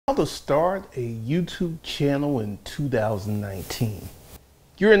How to start a YouTube channel in 2019.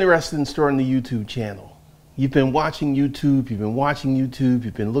 You're interested in starting a YouTube channel. You've been watching YouTube,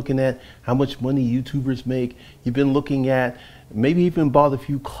 you've been looking at how much money YouTubers make, you've been looking at, maybe even bought a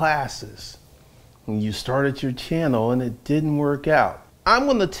few classes. And you started your channel and it didn't work out. I'm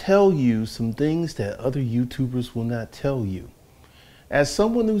going to tell you some things that other YouTubers will not tell you. As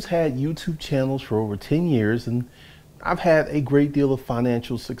someone who's had YouTube channels for over 10 years, and I've had a great deal of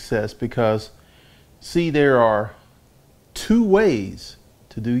financial success because, see, there are two ways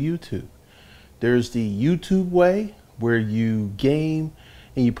to do YouTube. There's the YouTube way, where you game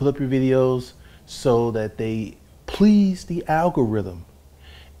and you put up your videos so that they please the algorithm.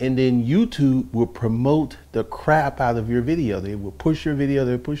 And then YouTube will promote the crap out of your video. They will push your video,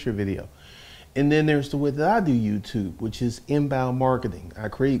 they'll push your video. And then there's the way that I do YouTube, which is inbound marketing. I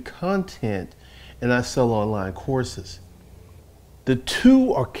create content and I sell online courses. The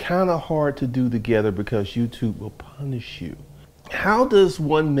two are kind of hard to do together because YouTube will punish you. How does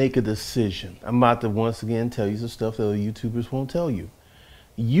one make a decision? I'm about to once again tell you some stuff that other YouTubers won't tell you.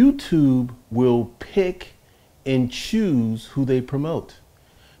 YouTube will pick and choose who they promote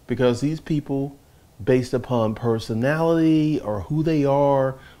because these people, based upon personality or who they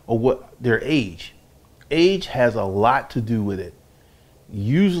are or what their age has a lot to do with it.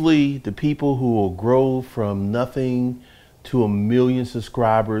 Usually the people who will grow from nothing to 1 million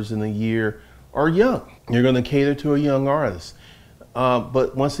subscribers in a year are young. You're going to cater to a young artist.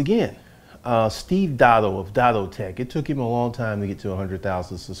 But once again, Steve Dotto of Dotto Tech, it took him a long time to get to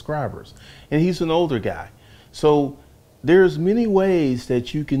 100,000 subscribers. And he's an older guy. So there's many ways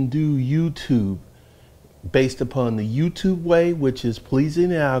that you can do YouTube based upon the YouTube way, which is pleasing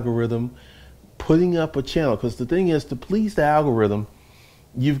the algorithm, putting up a channel. Because the thing is, to please the algorithm,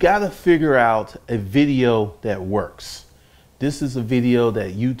 you've got to figure out a video that works. This is a video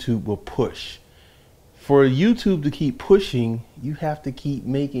that YouTube will push. For YouTube to keep pushing, you have to keep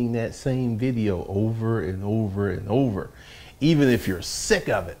making that same video over and over and over, even if you're sick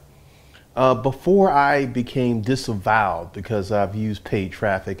of it. Before I became disavowed because I've used paid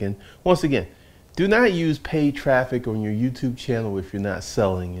traffic, and once again, do not use paid traffic on your YouTube channel if you're not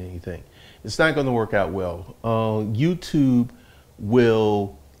selling anything. It's not going to work out well. YouTube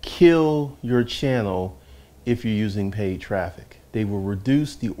will kill your channel if you're using paid traffic. They will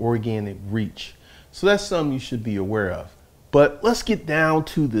reduce the organic reach. So that's something you should be aware of. But let's get down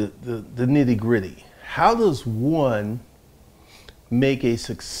to the nitty gritty. How does one make a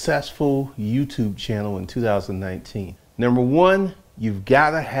successful YouTube channel in 2019? Number one, you've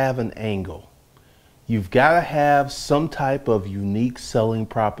got to have an angle. You've got to have some type of unique selling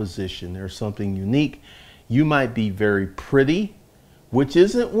proposition. There's something unique. You might be very pretty, which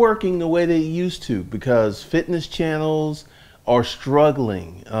isn't working the way they used to because fitness channels are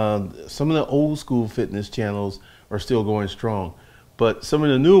struggling. Some of the old school fitness channels are still going strong, but some of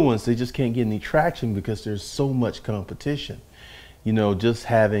the new ones, they just can't get any traction because there's so much competition. You know, just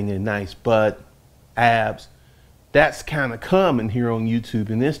having a nice butt, abs, that's kind of common here on YouTube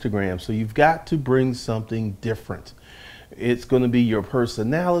and Instagram. So you've got to bring something different. It's going to be your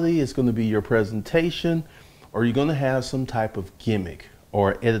personality, it's going to be your presentation, or you're going to have some type of gimmick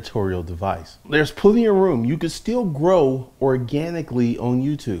or editorial device. There's plenty of room. You could still grow organically on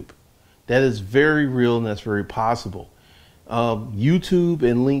YouTube. That is very real and that's very possible. YouTube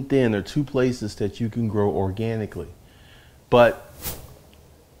and LinkedIn are two places that you can grow organically. But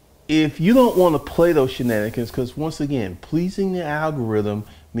if you don't want to play those shenanigans, because once again, pleasing the algorithm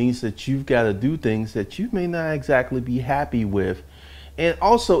means that you've got to do things that you may not exactly be happy with. And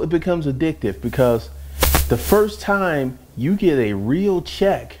also it becomes addictive because the first time you get a real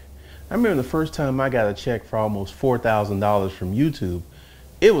check, I remember the first time I got a check for almost $4,000 from YouTube,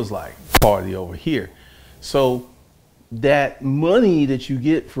 it was like party over here. So that money that you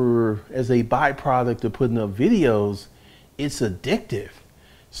get for as a byproduct of putting up videos, it's addictive.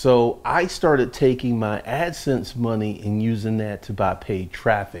 So I started taking my AdSense money and using that to buy paid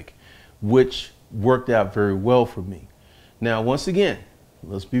traffic, which worked out very well for me. Now, once again,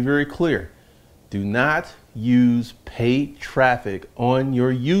 let's be very clear. Do not use paid traffic on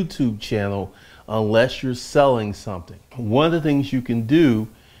your YouTube channel unless you're selling something. One of the things you can do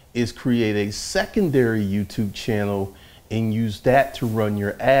is create a secondary YouTube channel and use that to run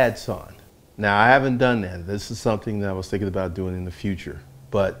your ads on. Now, I haven't done that. This is something that I was thinking about doing in the future.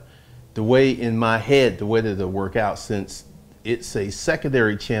 But the way in my head, the way that it'll work out, since it's a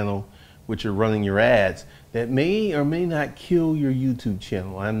secondary channel which you're running your ads, that may or may not kill your YouTube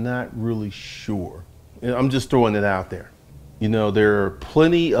channel. I'm not really sure. I'm just throwing it out there. You know, there are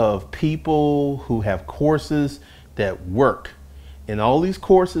plenty of people who have courses that work. And all these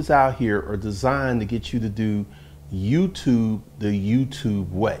courses out here are designed to get you to do YouTube the YouTube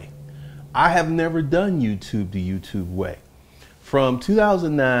way. I have never done YouTube the YouTube way. From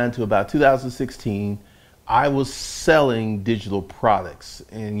 2009 to about 2016, I was selling digital products,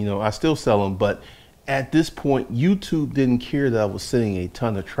 and I still sell them, but at this point, YouTube didn't care that I was sending a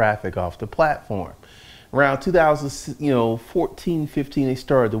ton of traffic off the platform. Around 2014, 15, they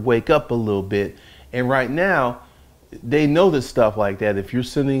started to wake up a little bit, and right now, they notice stuff like that. If you're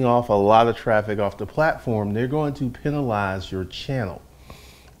sending off a lot of traffic off the platform, they're going to penalize your channel.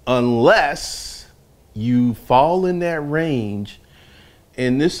 Unless you fall in that range,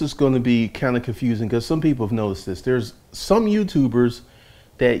 and this is going to be kind of confusing because some people have noticed this. There's some YouTubers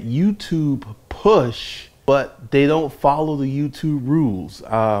that YouTube push, but they don't follow the YouTube rules.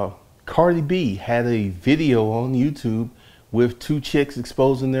 Cardi B had a video on YouTube with 2 chicks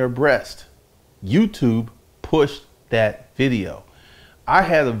exposing their breast. YouTube pushed that video. I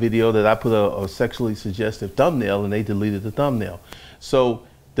had a video that I put a sexually suggestive thumbnail, and they deleted the thumbnail. So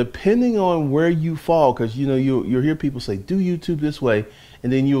depending on where you fall, because you'll hear people say, do YouTube this way,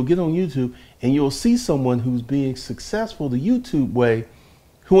 and then you'll get on YouTube and you'll see someone who's being successful the YouTube way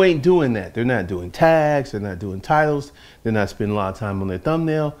who ain't doing that. They're not doing tags, they're not doing titles, they're not spending a lot of time on their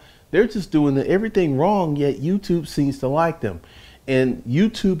thumbnail. They're just doing everything wrong, yet YouTube seems to like them. And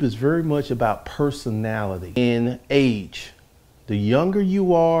YouTube is very much about personality and age. The younger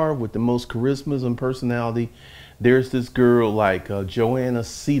you are with the most charisma and personality, there's this girl like Joanna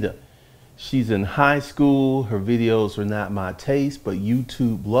Cedar. She's in high school. Her videos are not my taste, but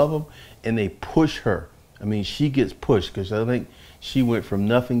YouTube love them and they push her. I mean, she gets pushed because I think she went from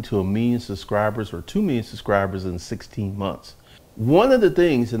nothing to 1 million subscribers or 2 million subscribers in 16 months. One of the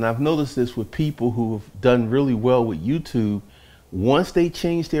things, and I've noticed this with people who have done really well with YouTube, once they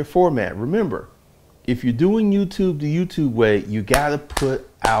change their format, remember, if you're doing YouTube the YouTube way, you got to put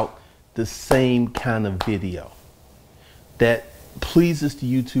out the same kind of video that pleases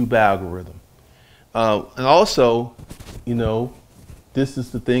the YouTube algorithm. And also, this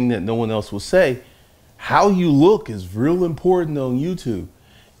is the thing that no one else will say. How you look is real important on YouTube.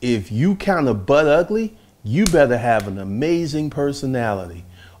 If you kind of butt ugly, you better have an amazing personality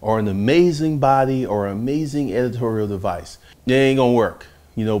or an amazing body or an amazing editorial device. It ain't gonna work.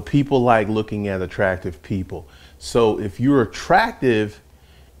 People like looking at attractive people. So if you're attractive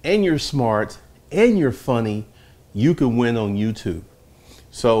and you're smart and you're funny, you can win on YouTube.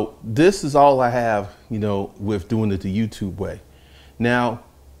 So this is all I have, with doing it the YouTube way. Now,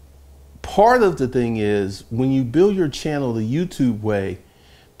 part of the thing is when you build your channel the YouTube way,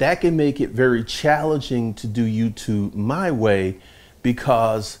 that can make it very challenging to do YouTube my way,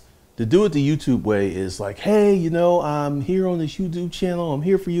 because to do it the YouTube way is like, hey, I'm here on this YouTube channel. I'm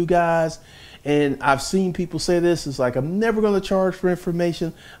here for you guys. And I've seen people say this. It's like, I'm never going to charge for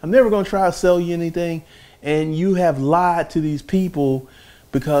information. I'm never going to try to sell you anything. And you have lied to these people,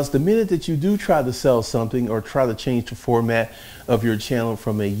 because the minute that you do try to sell something or try to change the format of your channel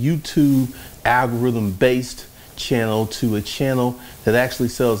from a YouTube algorithm based channel to a channel that actually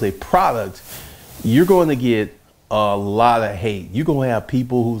sells a product, you're going to get a lot of hate. You're going to have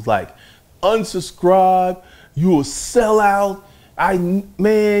people who's like, unsubscribe, you will sell out. I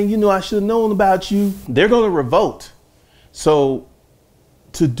should have known about you. They're going to revolt. So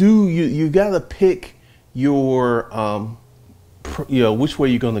to do, you got to pick your, which way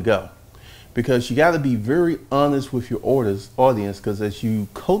you're going to go, because you got to be very honest with your audience, because as you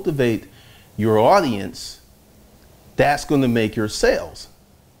cultivate your audience, that's going to make your sales.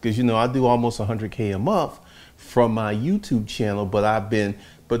 Because, I do almost 100K a month from my YouTube channel, but the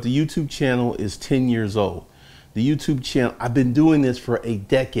YouTube channel is 10 years old. The YouTube channel, I've been doing this for a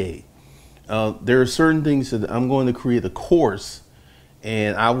decade. There are certain things that I'm going to create a course,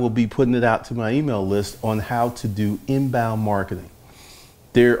 and I will be putting it out to my email list on how to do inbound marketing.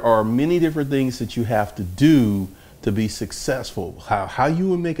 There are many different things that you have to do to be successful. How you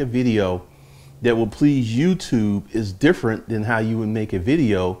would make a video that will please YouTube is different than how you would make a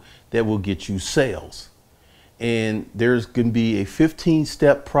video that will get you sales. And there's going to be a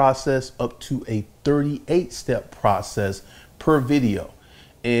 15-step process up to a 38-step process per video.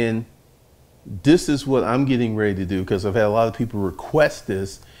 And this is what I'm getting ready to do, because I've had a lot of people request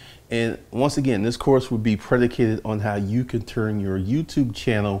this. And once again, this course would be predicated on how you can turn your YouTube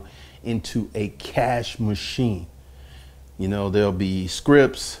channel into a cash machine. There'll be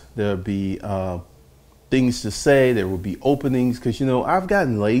scripts, there'll be things to say, there will be openings, because I've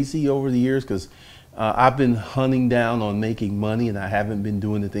gotten lazy over the years, because I've been hunting down on making money and I haven't been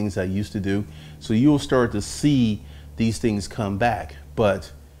doing the things I used to do. So you'll start to see these things come back.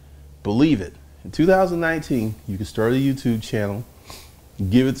 But believe it, in 2019, you can start a YouTube channel.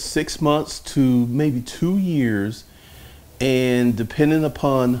 Give it 6 months to maybe 2 years, and depending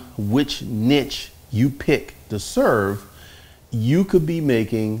upon which niche you pick to serve, you could be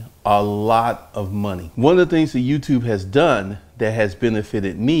making a lot of money. One of the things that YouTube has done that has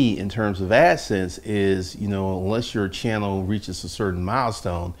benefited me in terms of AdSense is, unless your channel reaches a certain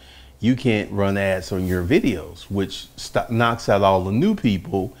milestone, you can't run ads on your videos, which knocks out all the new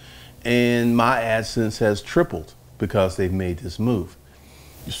people. And my AdSense has tripled because they've made this move.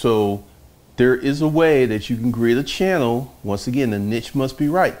 So there is a way that you can create a channel. Once again, the niche must be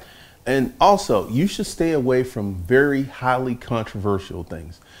right. And also, you should stay away from very highly controversial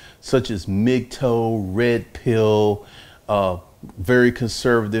things, such as MGTOW, red pill, very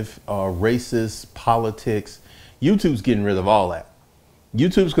conservative, racist politics. YouTube's getting rid of all that.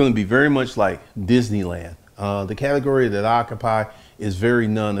 YouTube's going to be very much like Disneyland. The category that I occupy is very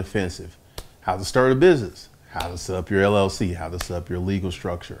non-offensive. How to start a business, how to set up your LLC, how to set up your legal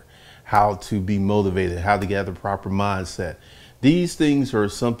structure, how to be motivated, how to get the proper mindset. These things are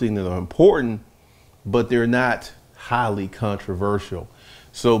something that are important, but they're not highly controversial.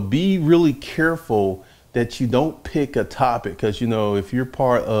 So be really careful that you don't pick a topic, because if you're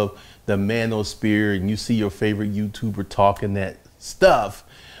part of the manosphere and you see your favorite YouTuber talking that stuff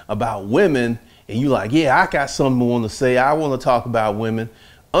about women and you like, yeah, I got something I want to say, I want to talk about women,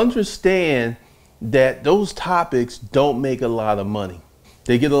 understand that those topics don't make a lot of money.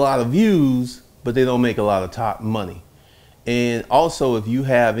 They get a lot of views, but they don't make a lot of top money. And also, if you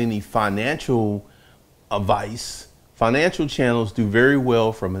have any financial advice, financial channels do very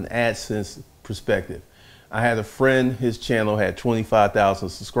well from an AdSense perspective. I had a friend, his channel had 25,000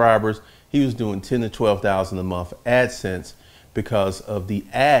 subscribers. He was doing 10 to 12,000 a month AdSense because of the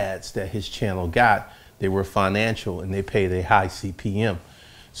ads that his channel got. They were financial and they paid a high CPM.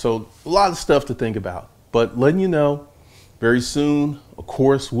 So a lot of stuff to think about, but letting you know, very soon a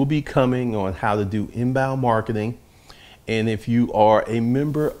course will be coming on how to do inbound marketing. And if you are a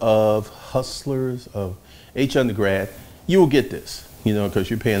member of Hustlers of H Undergrad, you will get this, because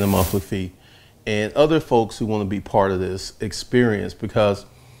you're paying a monthly fee, and other folks who want to be part of this experience, because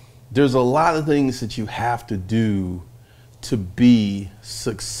there's a lot of things that you have to do to be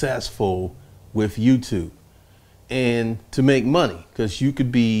successful with YouTube and to make money, because you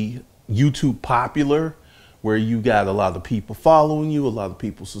could be YouTube popular where you got a lot of people following you, a lot of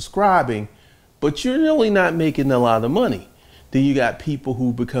people subscribing, but you're really not making a lot of money. Then you got people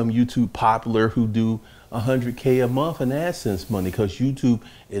who become YouTube popular who do 100K a month in AdSense money because YouTube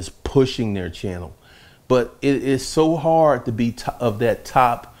is pushing their channel. But it is so hard to be of that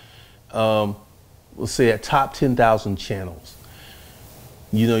top, let's say at top 10,000 channels.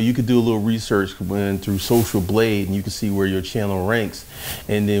 You could do a little research through Social Blade and you can see where your channel ranks.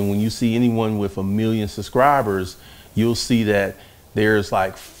 And then when you see anyone with 1 million subscribers, you'll see that there's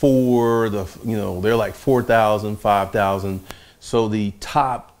like they're like 4,000, 5,000. So the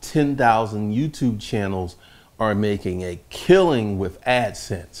top 10,000 YouTube channels are making a killing with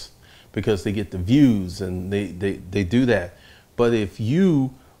AdSense because they get the views and they do that. But if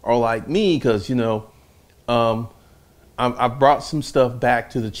you are like me, because I brought some stuff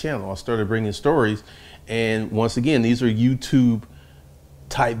back to the channel. I started bringing stories, and once again, these are YouTube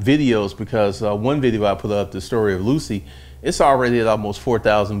type videos, because one video I put up, the story of Lucy, it's already at almost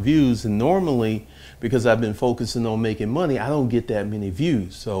 4,000 views, and normally, because I've been focusing on making money, I don't get that many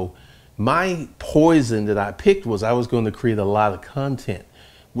views. So my poison that I picked was I was going to create a lot of content,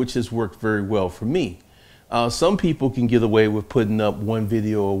 which has worked very well for me. Some people can get away with putting up 1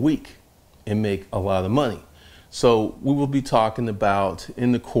 video a week and make a lot of money. So we will be talking about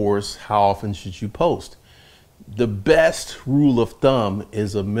in the course, how often should you post? The best rule of thumb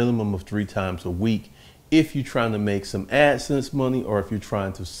is a minimum of 3 times a week if you're trying to make some AdSense money or if you're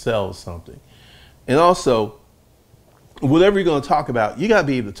trying to sell something. And also, whatever you're going to talk about, you got to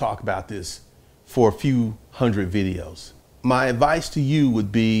be able to talk about this for a few hundred videos. My advice to you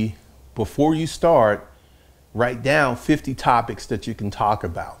would be, before you start, write down 50 topics that you can talk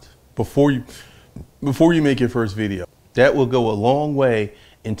about before you make your first video. That will go a long way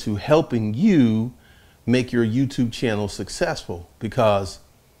into helping you make your YouTube channel successful, because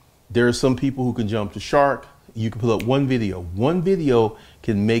there are some people who can jump the shark. You can put up 1 video. 1 video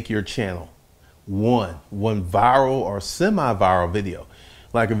can make your channel. One viral or semi-viral video,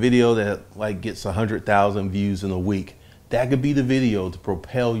 like a video that gets 100,000 views in a week. That could be the video to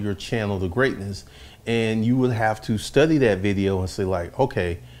propel your channel to greatness. And you would have to study that video and say like,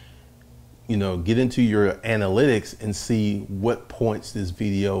 okay, get into your analytics and see what points this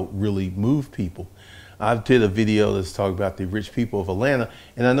video really move people. I did a video that's talking about the rich people of Atlanta,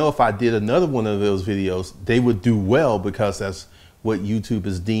 and I know if I did another one of those videos, they would do well, because that's what YouTube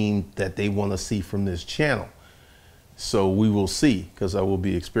has deemed that they want to see from this channel. So we will see, because I will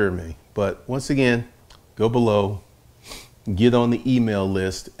be experimenting. But once again, go below, get on the email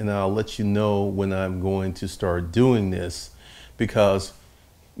list, and I'll let you know when I'm going to start doing this, because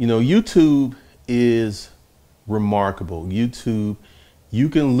you know, YouTube is remarkable. YouTube, you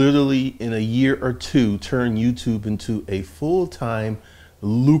can literally in a year or two turn YouTube into a full-time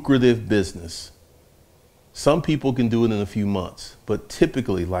lucrative business. Some people can do it in a few months, but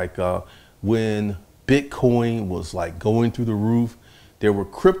typically, like when Bitcoin was like going through the roof, there were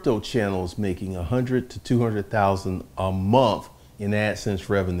crypto channels making 100 to 200,000 a month in AdSense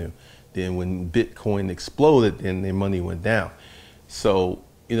revenue. Then when Bitcoin exploded, then their money went down. So,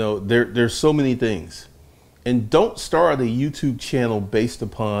 you know, there's so many things. And don't start a YouTube channel based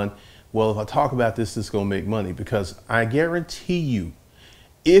upon, well, if I talk about this, it's going to make money, because I guarantee you,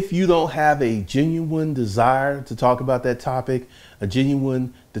 if you don't have a genuine desire to talk about that topic, a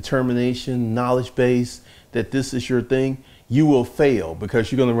genuine determination, knowledge base, that this is your thing, you will fail,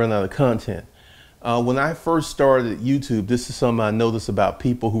 because you're going to run out of content. When I first started YouTube, this is something I noticed about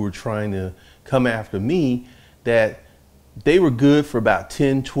people who were trying to come after me, that they were good for about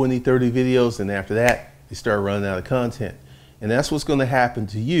 10, 20, 30 videos. And after that, they start running out of content. And that's what's going to happen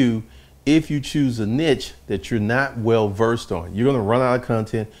to you if you choose a niche that you're not well versed on. You're going to run out of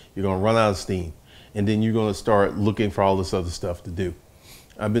content, you're going to run out of steam, and then you're going to start looking for all this other stuff to do.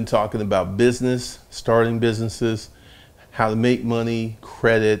 I've been talking about business, starting businesses, how to make money,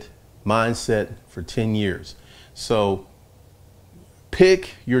 credit, mindset for 10 years. So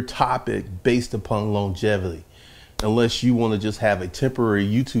pick your topic based upon longevity, unless you want to just have a temporary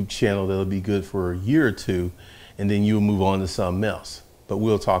YouTube channel that'll be good for a year or two, and then you'll move on to something else. But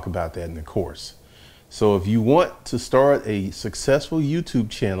we'll talk about that in the course. So if you want to start a successful YouTube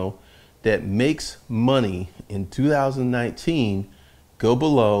channel that makes money in 2019, go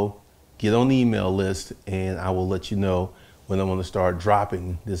below, get on the email list, and I will let you know when I'm going to start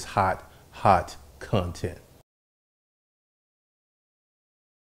dropping this hot content.